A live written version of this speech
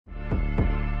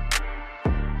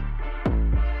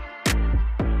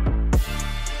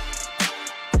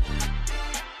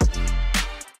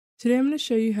Today I'm going to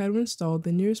show you how to install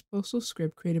the nearest postal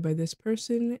script created by this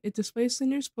person. It displays the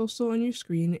nearest postal on your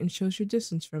screen and shows your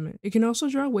distance from it. It can also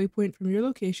draw a waypoint from your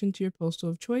location to your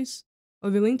postal of choice. I'll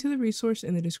leave a link to the resource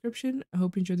in the description. I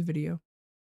hope you enjoy the video.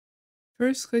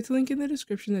 First, click the link in the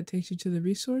description that takes you to the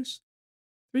resource.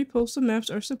 3 postal maps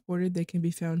are supported. They can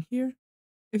be found here.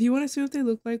 If you want to see what they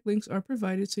look like, links are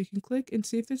provided so you can click and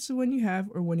see if it's the one you have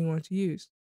or one you want to use.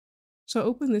 So I'll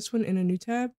open this one in a new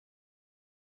tab,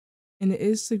 and it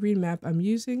is the green map I'm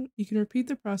using. You can repeat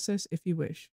the process if you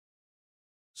wish.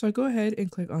 So I'll go ahead and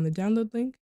click on the download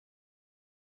link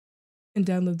and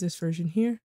download this version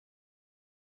here.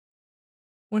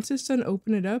 Once it's done,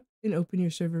 open it up and open your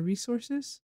server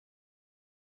resources.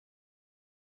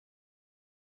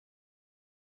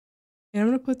 And I'm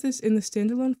going to put this in the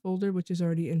standalone folder, which is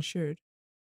already insured.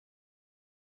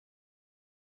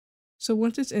 So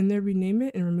once it's in there, rename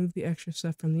it and remove the extra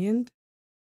stuff from the end.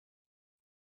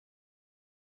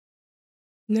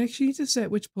 Next, you need to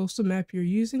set which postal map you're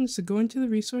using, so go into the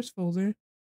resource folder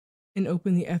and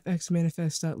open the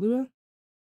fxmanifest.lua.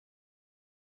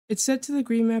 It's set to the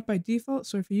green map by default,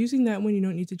 so if you're using that one, you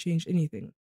don't need to change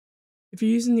anything. If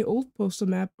you're using the old postal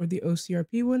map or the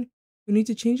OCRP one, you'll need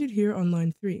to change it here on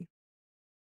line 3.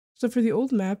 So for the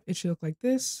old map, it should look like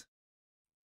this.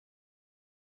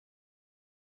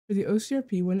 For the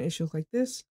OCRP one, it should look like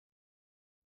this.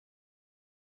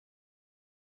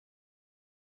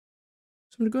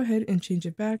 So I'm going to go ahead and change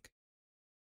it back.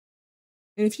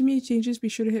 And if you made changes, be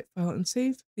sure to hit File and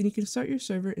Save. Then you can start your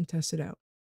server and test it out.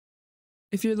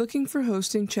 If you're looking for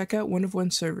hosting, check out One of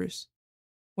One Servers.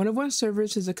 One of One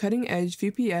Servers is a cutting-edge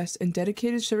VPS and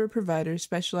dedicated server provider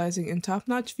specializing in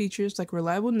top-notch features like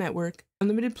reliable network,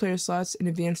 unlimited player slots, and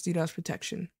advanced DDoS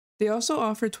protection. They also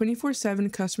offer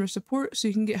 24/7 customer support so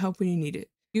you can get help when you need it.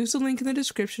 Use the link in the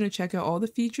description to check out all the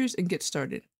features and get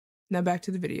started. Now back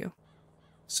to the video.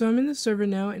 So I'm in the server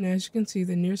now, and as you can see,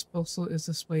 the nearest postal is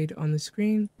displayed on the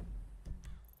screen,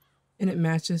 and it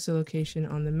matches the location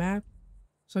on the map.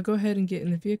 So I'll go ahead and get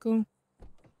in the vehicle.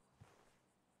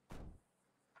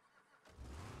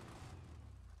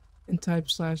 And type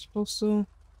 /postal.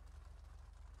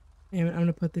 And I'm going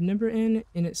to put the number in,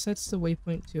 and it sets the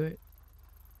waypoint to it,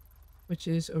 which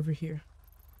is over here.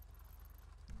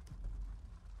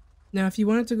 Now, if you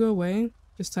want it to go away,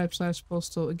 just type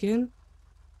 /postal again,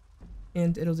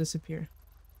 and it'll disappear.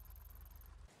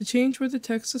 To change where the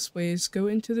text displays, go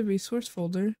into the resource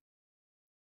folder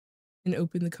and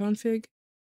open the config.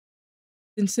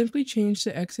 Then simply change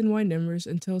the X and Y numbers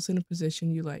until it's in a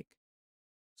position you like.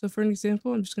 So for an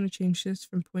example, I'm just going to change this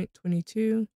from 0.22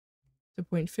 to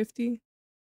 0.50.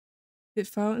 Hit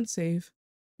File and Save,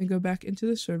 then go back into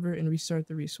the server and restart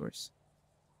the resource.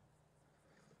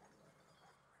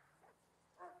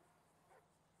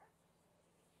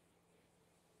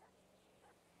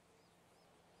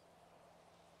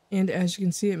 And as you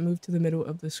can see, it moved to the middle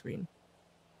of the screen.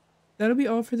 That'll be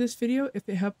all for this video. If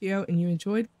it helped you out and you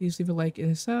enjoyed, please leave a like and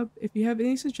a sub. If you have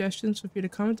any suggestions, feel free to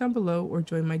comment down below or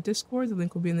join my Discord. The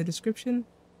link will be in the description.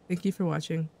 Thank you for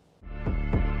watching.